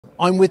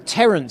I'm with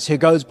Terrence, who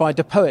goes by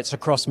DaPoets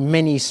across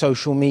many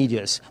social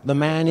medias. The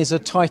man is a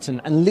titan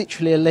and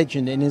literally a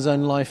legend in his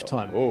own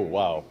lifetime. Oh,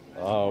 wow.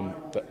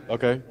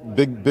 Okay,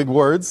 big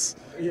words.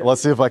 Yeah.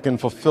 Let's see if I can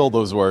fulfill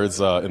those words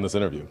in this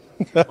interview.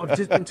 I've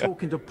just been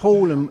talking to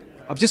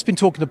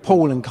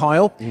Paul and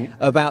Kyle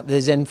about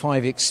the Zen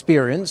 5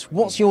 experience.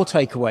 What's your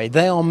takeaway?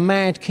 They are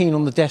mad keen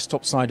on the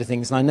desktop side of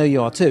things, and I know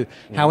you are too.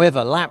 However,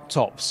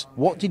 laptops,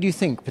 what did you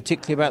think,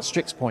 particularly about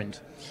Strix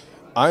Point?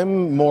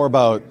 I'm more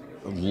about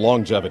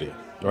longevity,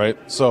 right?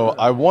 So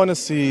I want to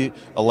see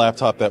a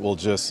laptop that will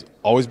just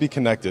always be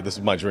connected. This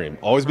is my dream.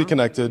 Always be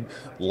connected,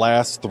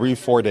 last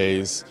 3-4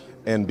 days,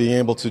 and being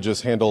able to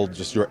just handle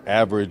just your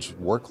average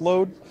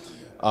workload.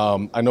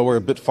 I know we're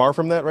a bit far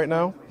from that right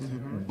now,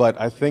 but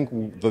I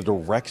think the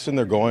direction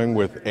they're going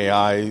with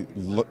AI,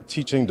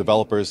 teaching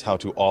developers how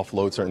to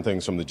offload certain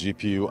things from the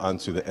GPU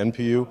onto the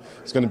NPU,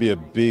 is going to be a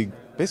big,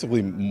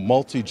 basically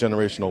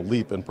multi-generational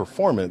leap in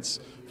performance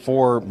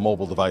for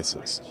mobile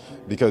devices.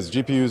 Because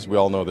GPUs, we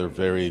all know they're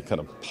very kind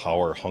of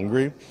power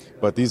hungry,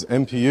 but these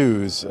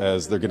NPUs,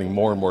 as they're getting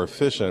more and more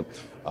efficient,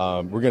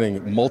 we're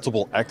getting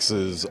multiple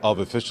X's of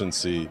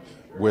efficiency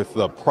with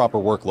the proper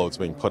workloads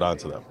being put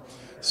onto them.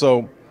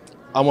 So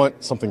I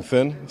want something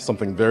thin,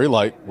 something very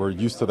light. We're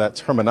used to that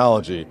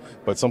terminology,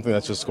 but something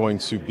that's just going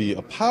to be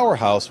a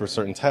powerhouse for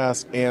certain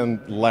tasks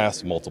and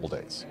last multiple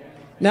days.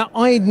 Now,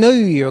 I know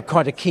you're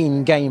quite a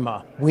keen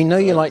gamer. We know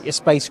you like your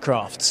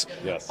spacecrafts.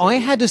 Yes. I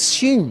had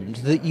assumed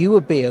that you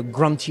would be a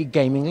grunty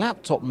gaming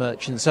laptop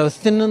merchant, so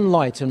thin and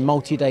light and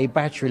multi-day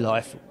battery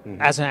life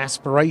as an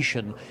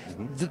aspiration.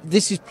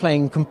 This is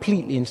playing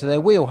completely into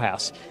their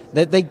wheelhouse.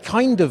 They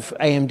kind of,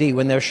 AMD,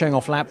 when they were showing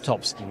off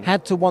laptops,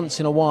 had to once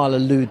in a while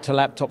allude to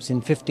laptops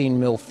in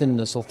 15mm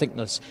thinness or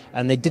thickness,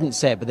 and they didn't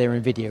say it, but they're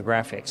in video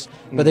graphics.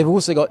 But they've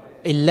also got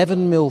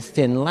 11mm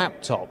thin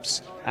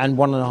laptops and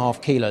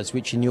 1.5 kilos,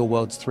 which in your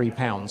world's 3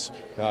 pounds.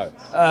 Now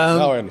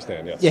I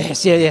understand,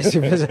 yes.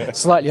 Yes,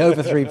 slightly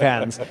over 3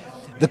 pounds.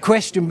 The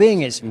question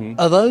being is,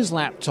 are those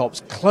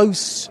laptops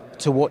close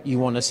to what you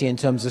want to see in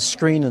terms of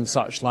screen and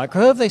such like, or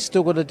have they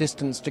still got a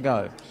distance to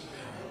go?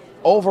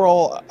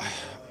 Overall,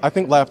 I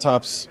think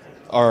laptops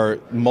are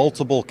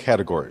multiple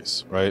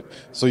categories, right?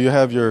 So you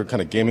have your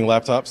kind of gaming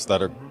laptops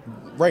that are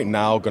right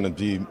now going to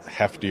be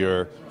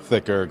heftier,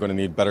 thicker, going to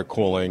need better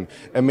cooling,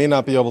 and may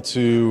not be able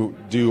to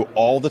do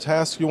all the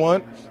tasks you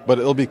want, but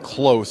it'll be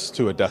close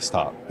to a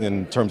desktop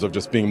in terms of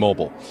just being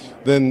mobile.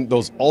 Then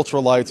those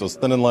ultralights, those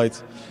thin and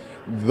lights,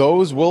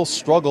 those will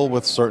struggle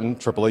with certain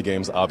AAA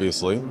games,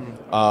 obviously.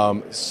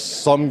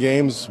 Some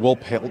games will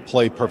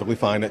play perfectly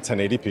fine at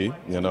 1080p,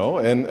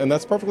 and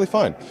that's perfectly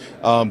fine.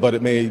 But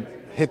it may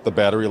hit the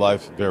battery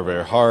life very,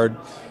 very hard.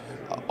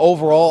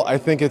 Overall, I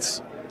think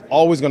it's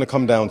always going to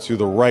come down to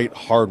the right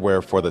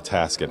hardware for the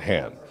task at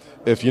hand.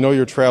 If you know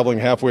you're traveling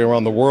halfway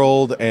around the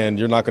world and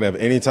you're not going to have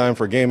any time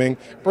for gaming,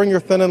 bring your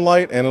thin and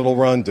light and it'll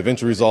run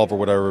DaVinci Resolve or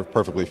whatever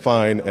perfectly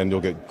fine and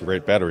you'll get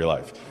great battery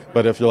life.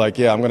 But if you're like,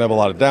 yeah, I'm going to have a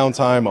lot of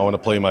downtime, I want to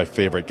play my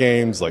favorite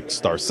games like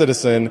Star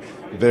Citizen,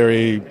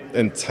 very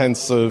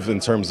intensive in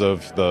terms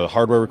of the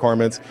hardware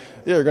requirements,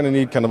 yeah, you're going to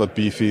need kind of a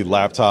beefy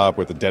laptop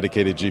with a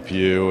dedicated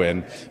GPU,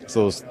 and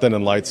so those thin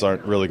and lights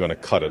aren't really going to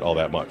cut it all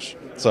that much.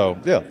 So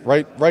yeah,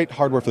 right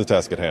hardware for the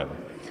task at hand.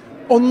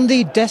 On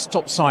the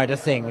desktop side of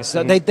things,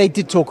 they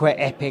did talk about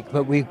Epic,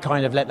 but we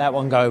kind of let that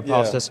one go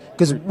past us.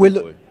 Because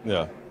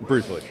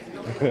briefly.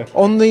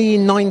 On the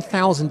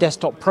 9000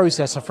 desktop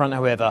processor front,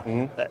 however,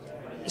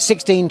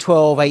 16,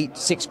 12, 8,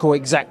 6-core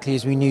exactly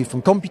as we knew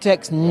from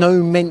Computex.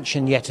 No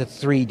mention yet of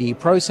 3D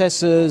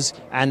processors,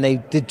 and they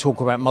did talk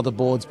about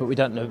motherboards, but we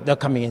don't know. They're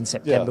coming in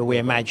September, we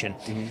imagine.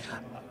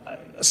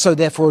 So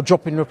therefore, a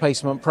drop-in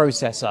replacement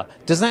processor.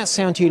 Does that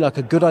sound to you like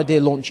a good idea,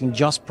 launching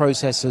just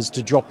processors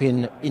to drop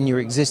in your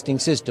existing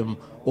system,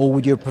 or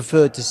would you have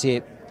preferred to see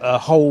it a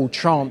whole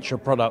tranche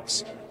of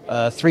products,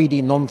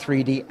 3D,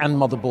 non-3D, and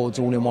motherboards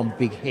all in one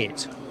big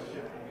hit?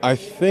 I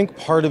think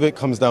part of it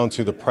comes down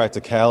to the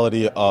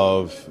practicality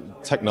of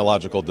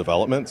technological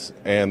developments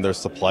and their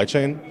supply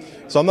chain.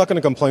 So I'm not going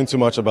to complain too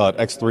much about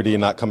X3D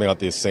not coming out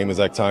the same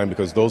exact time,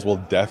 because those will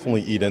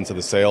definitely eat into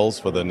the sales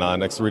for the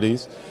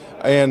non-X3Ds.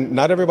 And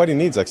not everybody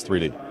needs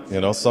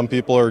X3D. Some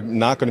people are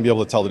not going to be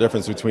able to tell the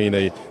difference between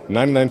a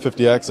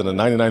 9950X and a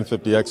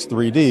 9950X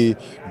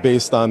 3D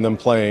based on them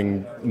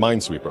playing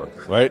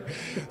Minesweeper, right?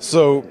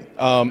 So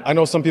I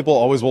know some people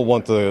always will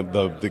want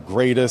the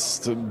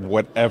greatest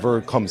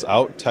whatever comes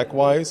out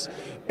tech-wise.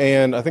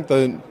 And I think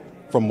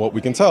from what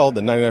we can tell,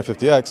 the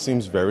 9950X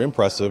seems very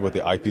impressive with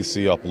the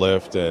IPC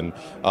uplift and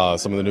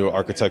some of the new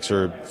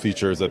architecture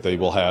features that they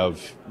will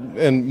have.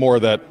 And more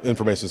of that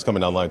information is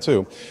coming online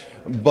too.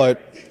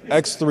 But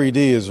X3D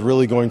is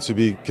really going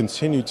to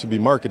continue to be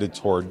marketed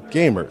toward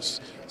gamers.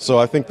 So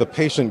I think the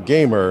patient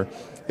gamer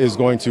is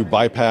going to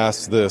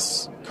bypass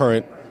this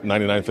current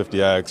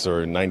 9950X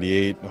or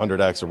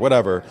 9800X or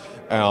whatever,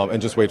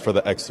 and just wait for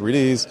the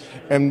X3Ds.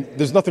 And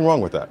there's nothing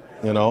wrong with that,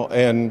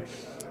 And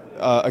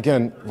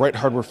again, right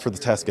hardware for the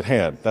task at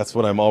hand. That's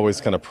what I'm always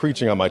kind of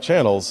preaching on my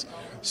channels.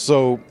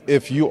 So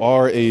if you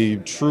are a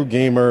true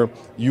gamer,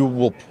 you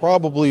will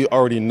probably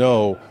already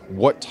know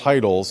what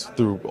titles,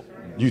 through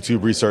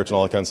YouTube research and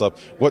all that kind of stuff,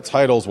 what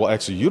titles will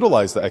actually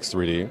utilize the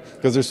X3D,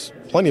 because there's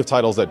plenty of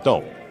titles that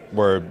don't,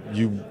 where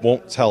you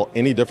won't tell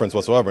any difference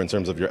whatsoever in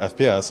terms of your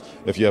FPS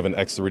if you have an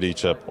X3D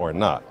chip or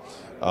not.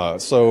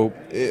 So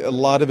a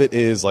lot of it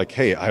is like,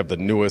 hey, I have the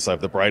newest, I have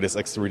the brightest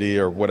X3D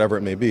or whatever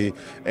it may be,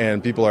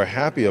 and people are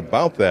happy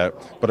about that,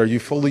 but are you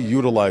fully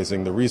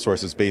utilizing the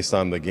resources based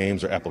on the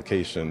games or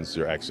applications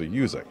you're actually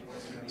using?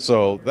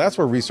 So that's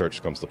where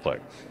research comes to play.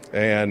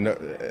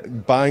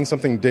 And buying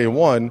something day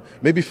one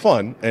may be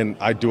fun, and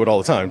I do it all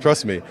the time,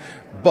 trust me,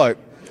 but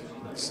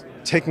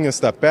taking a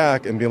step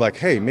back and be like,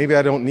 hey, maybe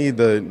I don't need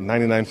the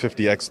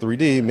 9950X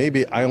 3D,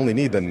 maybe I only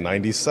need the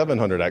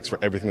 9700X for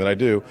everything that I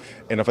do,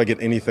 and if I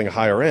get anything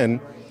higher end,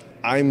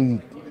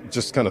 I'm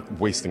just kind of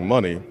wasting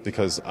money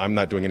because I'm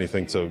not doing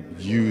anything to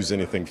use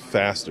anything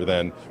faster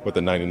than what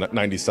the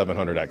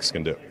 9700X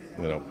can do,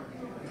 you know.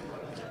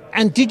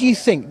 And did you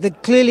think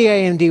that clearly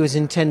AMD was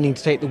intending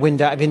to take the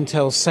wind out of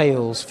Intel's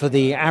sails for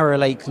the Arrow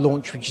Lake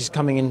launch, which is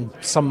coming in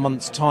some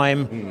months'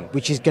 time,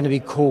 which is going to be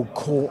called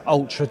Core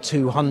Ultra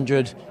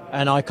 200,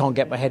 and I can't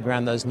get my head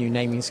around those new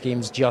naming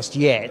schemes just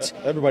yet.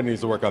 Everybody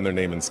needs to work on their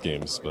naming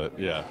schemes, but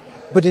yeah.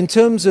 But in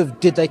terms of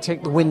did they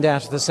take the wind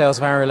out of the sails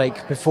of Arrow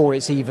Lake before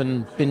it's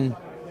even been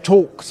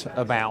talked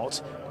about,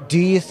 do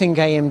you think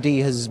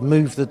AMD has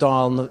moved the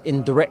dial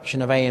in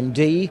direction of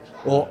AMD,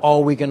 or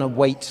are we going to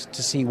wait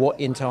to see what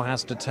Intel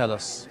has to tell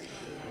us?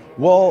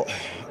 Well,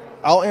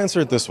 I'll answer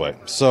it this way.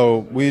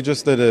 So we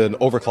just did an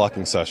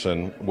overclocking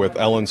session with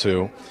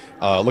LN2,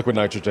 liquid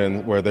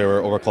nitrogen, where they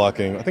were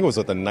overclocking, I think it was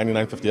at the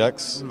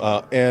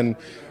 9950X, and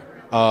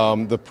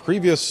the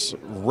previous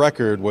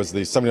record was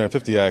the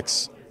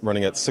 7950X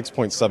running at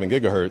 6.7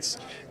 gigahertz,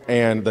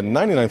 and the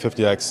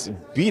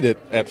 9950X beat it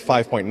at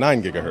 5.9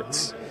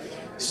 gigahertz.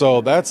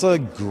 So that's a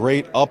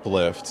great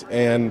uplift,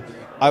 and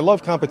I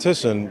love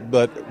competition,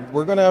 but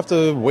we're going to have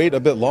to wait a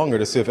bit longer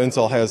to see if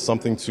Intel has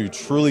something to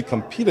truly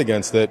compete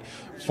against it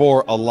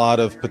for a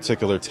lot of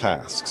particular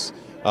tasks.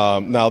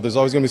 Now, there's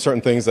always going to be certain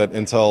things that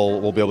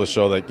Intel will be able to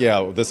show that,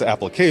 yeah, this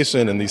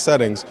application and these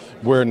settings,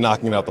 we're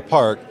knocking it out the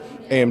park.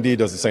 AMD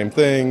does the same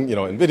thing, you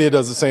know, NVIDIA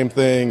does the same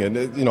thing,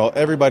 and, you know,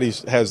 everybody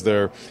has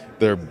their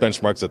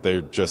benchmarks that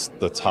they're just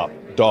the top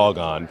dog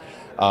on.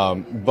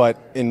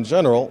 But in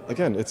general,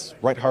 again, it's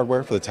right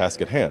hardware for the task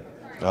at hand.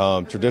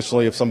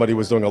 Traditionally, if somebody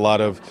was doing a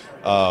lot of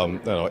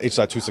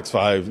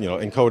H.265,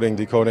 encoding,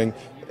 decoding,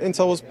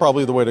 Intel was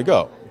probably the way to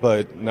go.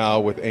 But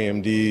now with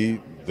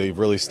AMD, they've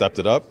really stepped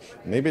it up.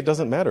 Maybe it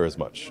doesn't matter as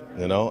much,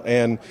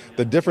 and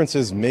the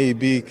differences may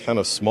be kind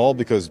of small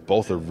because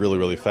both are really,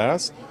 really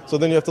fast. So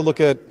then you have to look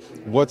at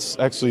what's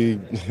actually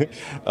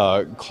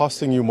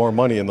costing you more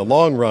money in the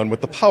long run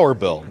with the power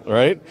bill,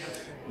 right?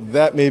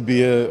 That may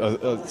be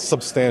a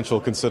substantial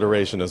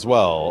consideration as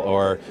well.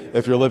 Or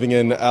if you're living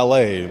in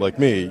LA like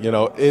me,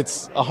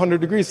 it's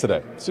 100 degrees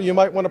today. So you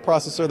might want a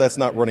processor that's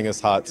not running as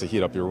hot to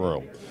heat up your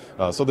room.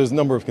 So there's a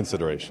number of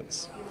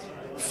considerations.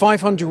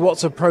 500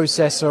 watts of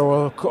processor,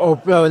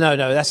 or no,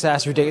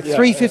 that's ridiculous. Yeah,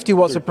 350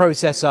 watts of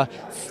processor,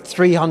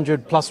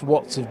 300 plus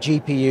watts of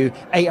GPU,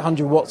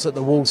 800 watts at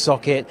the wall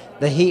socket.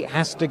 The heat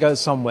has to go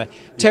somewhere.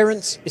 Yes.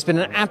 Terrence, it's been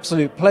an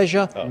absolute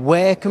pleasure.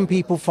 Where can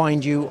people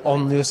find you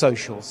on your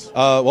socials?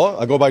 Well,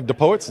 I go by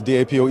DaPoets,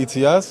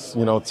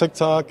 DAPOETS,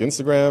 TikTok,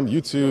 Instagram,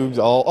 YouTube,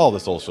 all the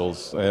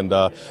socials. And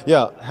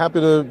happy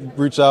to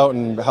reach out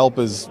and help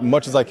as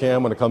much as I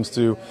can when it comes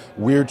to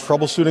weird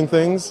troubleshooting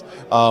things.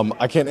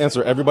 I can't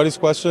answer everybody's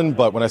question,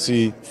 but when I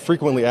see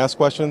frequently asked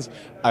questions,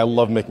 I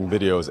love making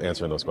videos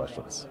answering those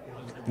questions.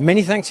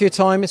 Many thanks for your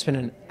time. It's been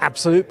an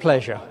absolute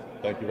pleasure.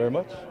 Thank you very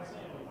much.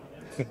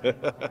 Thank you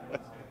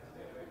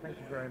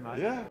very much.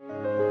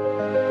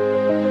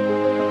 Yeah.